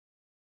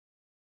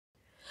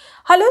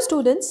Hello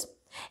students,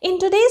 in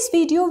today's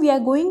video we are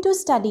going to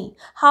study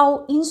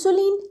how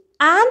insulin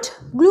and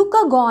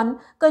glucagon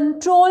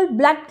control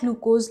blood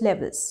glucose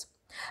levels.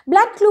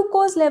 Blood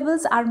glucose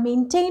levels are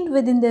maintained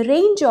within the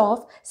range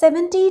of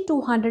 70 to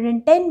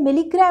 110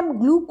 milligram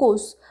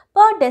glucose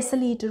per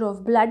deciliter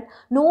of blood,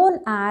 known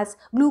as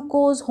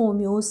glucose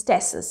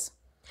homeostasis.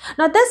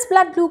 Now this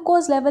blood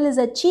glucose level is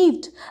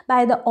achieved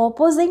by the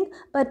opposing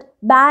but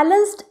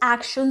balanced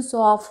actions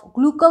of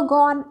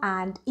glucagon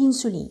and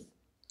insulin.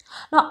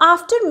 Now,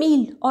 after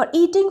meal or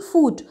eating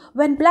food,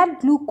 when blood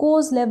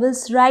glucose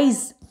levels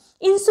rise,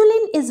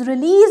 insulin is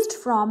released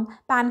from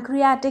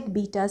pancreatic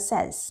beta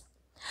cells.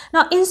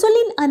 Now,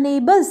 insulin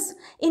enables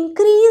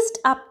increased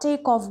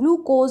uptake of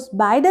glucose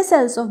by the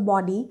cells of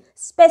body,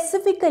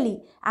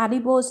 specifically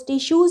adipose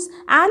tissues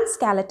and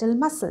skeletal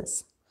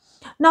muscles.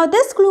 Now,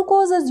 this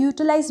glucose is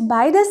utilized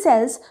by the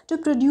cells to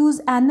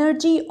produce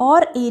energy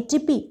or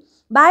ATP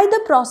by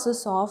the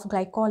process of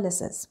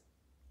glycolysis.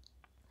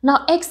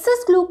 Now,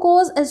 excess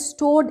glucose is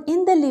stored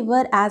in the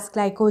liver as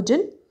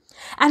glycogen,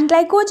 and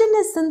glycogen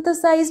is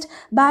synthesized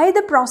by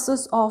the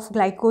process of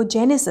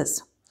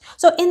glycogenesis.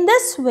 So, in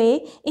this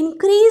way,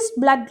 increased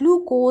blood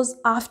glucose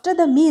after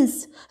the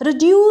meals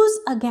reduce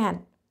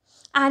again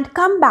and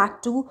come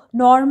back to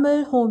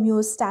normal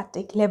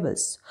homeostatic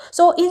levels.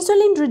 So,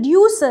 insulin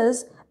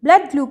reduces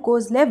blood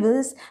glucose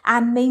levels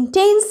and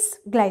maintains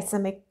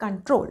glycemic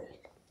control.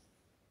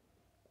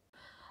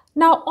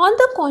 Now, on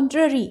the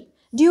contrary,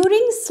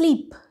 during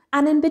sleep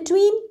and in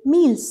between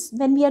meals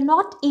when we are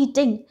not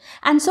eating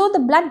and so the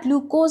blood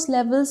glucose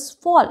levels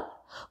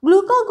fall,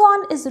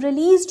 glucagon is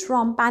released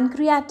from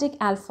pancreatic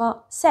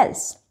alpha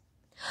cells.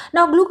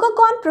 Now,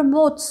 glucagon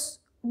promotes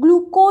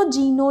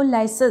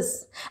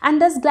glucogenolysis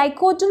and thus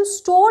glycogen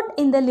stored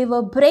in the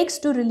liver breaks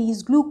to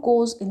release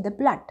glucose in the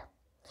blood.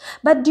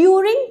 But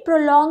during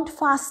prolonged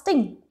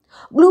fasting,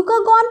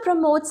 glucagon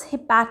promotes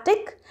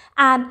hepatic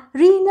and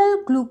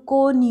renal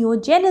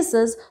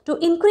gluconeogenesis to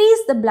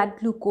increase the blood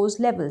glucose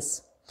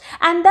levels.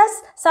 And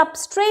thus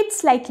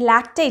substrates like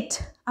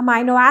lactate,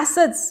 amino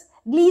acids,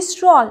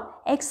 glycerol,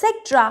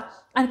 etc.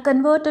 are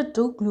converted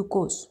to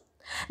glucose.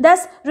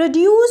 Thus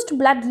reduced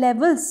blood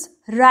levels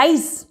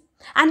rise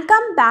and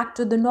come back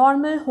to the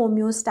normal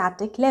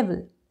homeostatic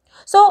level.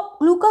 So,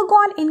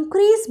 glucagon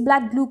increase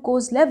blood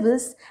glucose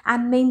levels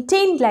and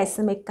maintain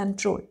glycemic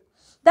control.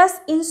 Thus,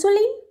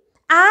 insulin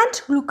and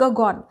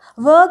glucagon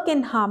work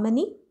in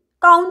harmony,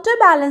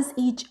 counterbalance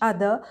each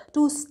other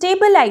to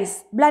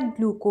stabilize blood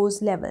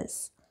glucose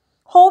levels.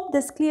 Hope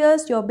this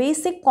clears your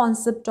basic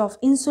concept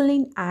of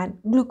insulin and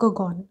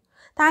glucagon.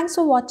 Thanks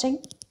for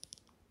watching.